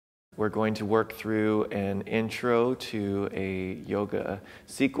we're going to work through an intro to a yoga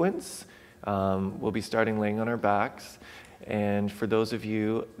sequence. We'll be starting laying on our backs. And for those of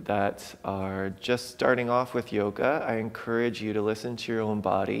you that are just starting off with yoga, I encourage you to listen to your own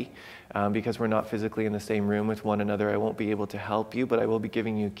body because we're not physically in the same room with one another. I won't be able to help you, but I will be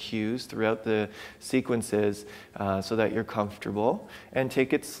giving you cues throughout the sequences so that you're comfortable. And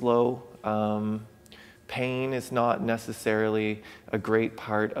take it slow. Pain is not necessarily a great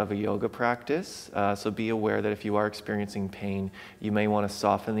part of a yoga practice, so be aware that if you are experiencing pain, you may want to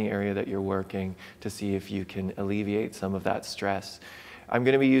soften the area that you're working to see if you can alleviate some of that stress. I'm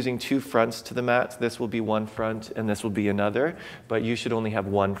going to be using two fronts to the mat. This will be one front and this will be another, but you should only have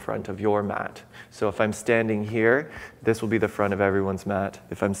one front of your mat. So if I'm standing here, this will be the front of everyone's mat.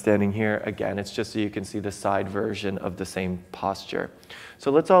 If I'm standing here, again, it's just so you can see the side version of the same posture.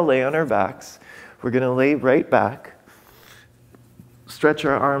 So let's all lay on our backs. We're going to lay right back, stretch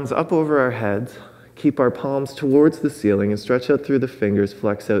our arms up over our heads, keep our palms towards the ceiling, and stretch out through the fingers,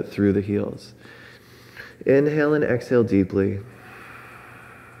 flex out through the heels. Inhale and exhale deeply.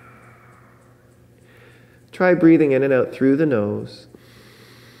 Try breathing in and out through the nose.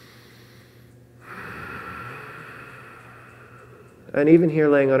 And even here,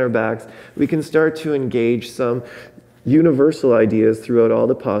 laying on our backs, we can start to engage some universal ideas throughout all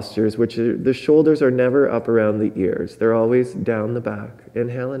the postures, which are, the shoulders are never up around the ears. They're always down the back.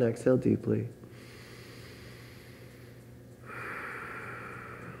 Inhale and exhale deeply.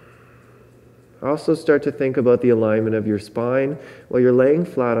 Also start to think about the alignment of your spine. While you're laying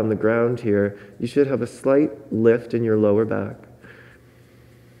flat on the ground here, you should have a slight lift in your lower back.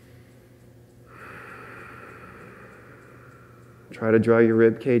 Try to draw your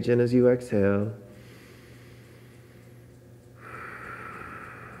rib cage in as you exhale.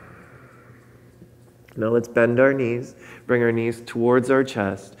 Now let's bend our knees, bring our knees towards our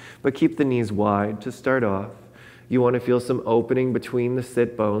chest, but keep the knees wide to start off. You want to feel some opening between the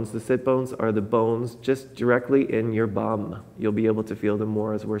sit bones. The sit bones are the bones just directly in your bum. You'll be able to feel them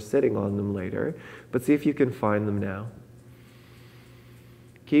more as we're sitting on them later, but see if you can find them now.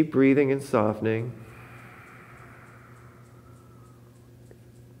 Keep breathing and softening.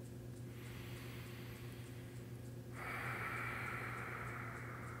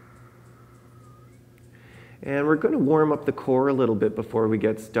 And we're going to warm up the core a little bit before we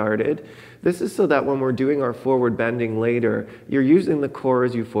get started. This is so that when we're doing our forward bending later, you're using the core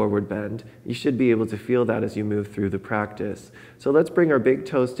as you forward bend. You should be able to feel that as you move through the practice. So let's bring our big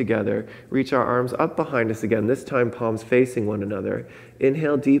toes together, reach our arms up behind us again, this time palms facing one another.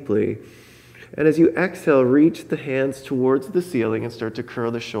 Inhale deeply. And as you exhale, reach the hands towards the ceiling and start to curl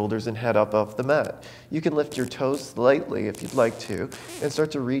the shoulders and head up off the mat. You can lift your toes slightly if you'd like to and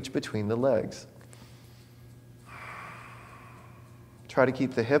start to reach between the legs. Try to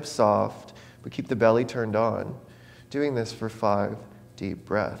keep the hips soft, but keep the belly turned on. Doing this for 5 deep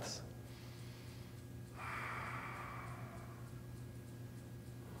breaths.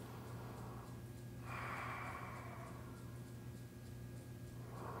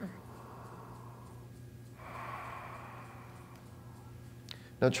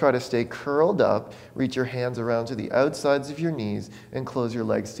 Now try to stay curled up, reach your hands around to the outsides of your knees, and close your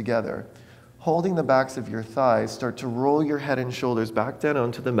legs together. Holding the backs of your thighs, start to roll your head and shoulders back down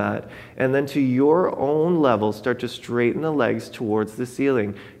onto the mat, and then to your own level, start to straighten the legs towards the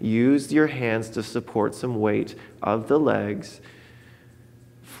ceiling. Use your hands to support some weight of the legs.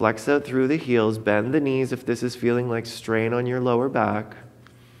 Flex out through the heels, bend the knees if this is feeling like strain on your lower back.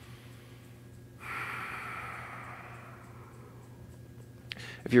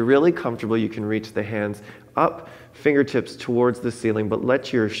 If you're really comfortable, you can reach the hands up, fingertips towards the ceiling, but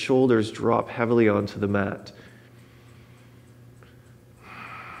let your shoulders drop heavily onto the mat.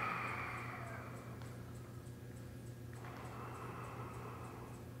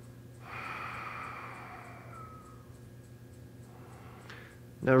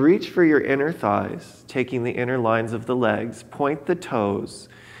 Now reach for your inner thighs, taking the inner lines of the legs, point the toes,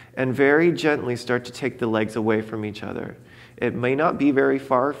 and very gently start to take the legs away from each other. It may not be very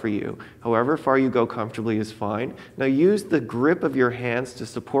far for you. However far you go comfortably is fine. Now use the grip of your hands to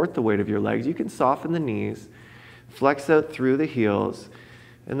support the weight of your legs. You can soften the knees, flex out through the heels,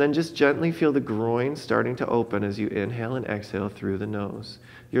 and then just gently feel the groin starting to open as you inhale and exhale through the nose.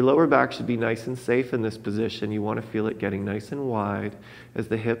 Your lower back should be nice and safe in this position. You want to feel it getting nice and wide as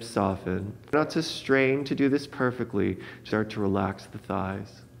the hips soften. Not to strain to do this perfectly, start to relax the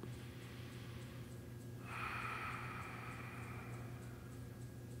thighs.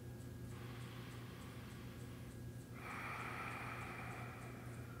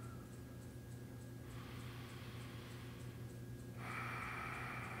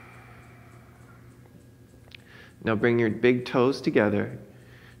 Now bring your big toes together.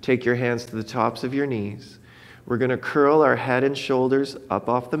 Take your hands to the tops of your knees. We're going to curl our head and shoulders up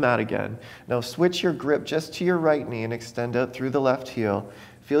off the mat again. Now switch your grip just to your right knee and extend out through the left heel.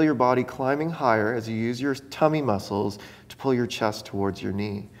 Feel your body climbing higher as you use your tummy muscles to pull your chest towards your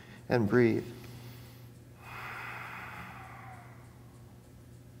knee. And breathe.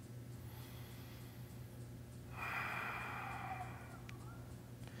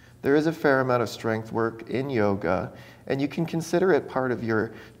 There is a fair amount of strength work in yoga, and you can consider it part of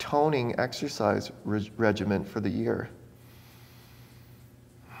your toning exercise regimen for the year.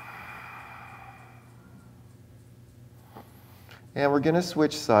 And we're going to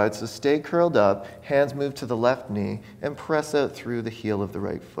switch sides, so stay curled up, hands move to the left knee, and press out through the heel of the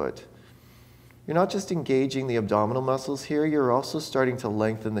right foot. You're not just engaging the abdominal muscles here, you're also starting to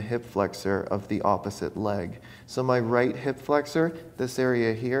lengthen the hip flexor of the opposite leg. So my right hip flexor, this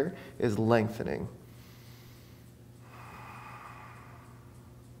area here, is lengthening.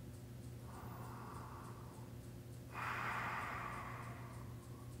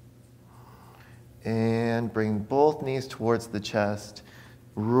 And bring both knees towards the chest.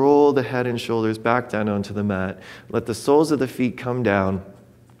 Roll the head and shoulders back down onto the mat. Let the soles of the feet come down.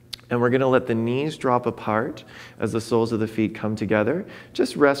 And we're going to let the knees drop apart as the soles of the feet come together.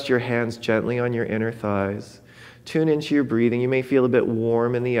 Just rest your hands gently on your inner thighs. Tune into your breathing. You may feel a bit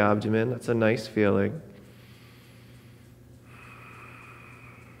warm in the abdomen. That's a nice feeling.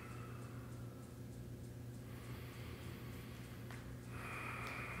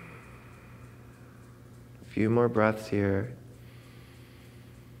 A few more breaths here.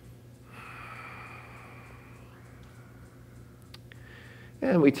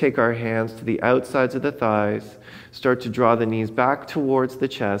 And we take our hands to the outsides of the thighs, start to draw the knees back towards the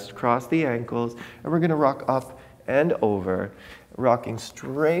chest, cross the ankles, and we're going to rock up and over, rocking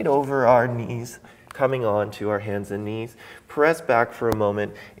straight over our knees, coming on to our hands and knees. Press back for a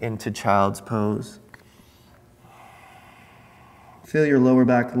moment into child's pose. Feel your lower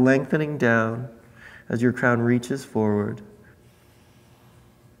back lengthening down as your crown reaches forward.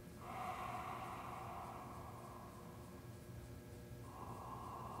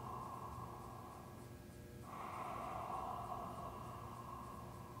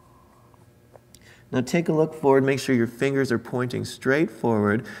 Now take a look forward, make sure your fingers are pointing straight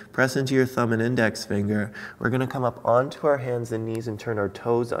forward. Press into your thumb and index finger. We're going to come up onto our hands and knees and turn our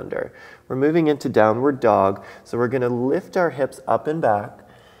toes under. We're moving into downward dog, so we're going to lift our hips up and back.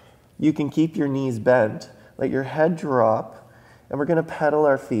 You can keep your knees bent, let your head drop, and we're going to pedal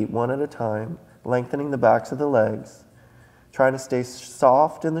our feet one at a time, lengthening the backs of the legs, trying to stay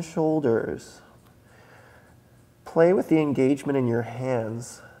soft in the shoulders. Play with the engagement in your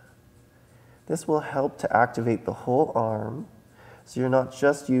hands. This will help to activate the whole arm, so you're not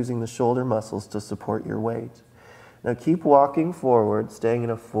just using the shoulder muscles to support your weight. Now keep walking forward, staying in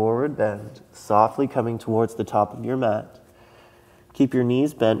a forward bend, softly coming towards the top of your mat. Keep your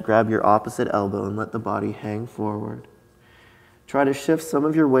knees bent, grab your opposite elbow, and let the body hang forward. Try to shift some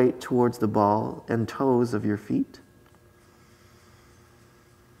of your weight towards the ball and toes of your feet.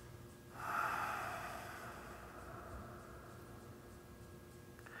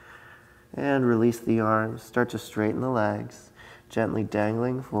 And release the arms. Start to straighten the legs, gently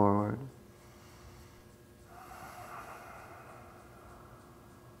dangling forward.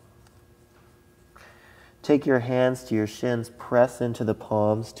 Take your hands to your shins, press into the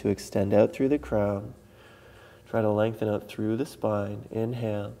palms to extend out through the crown. Try to lengthen out through the spine.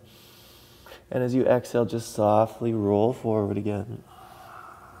 Inhale. And as you exhale, just softly roll forward again.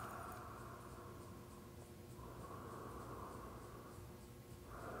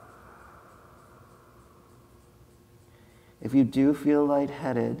 If you do feel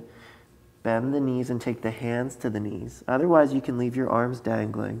lightheaded, bend the knees and take the hands to the knees. Otherwise, you can leave your arms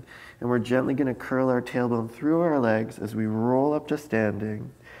dangling. And we're gently going to curl our tailbone through our legs as we roll up to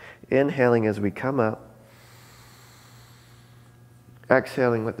standing. Inhaling as we come up.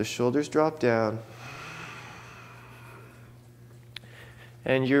 Exhaling, let the shoulders drop down.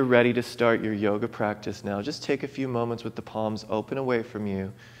 And you're ready to start your yoga practice now. Just take a few moments with the palms open away from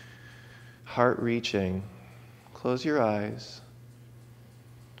you. Heart reaching. Close your eyes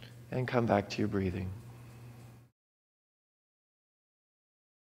and come back to your breathing.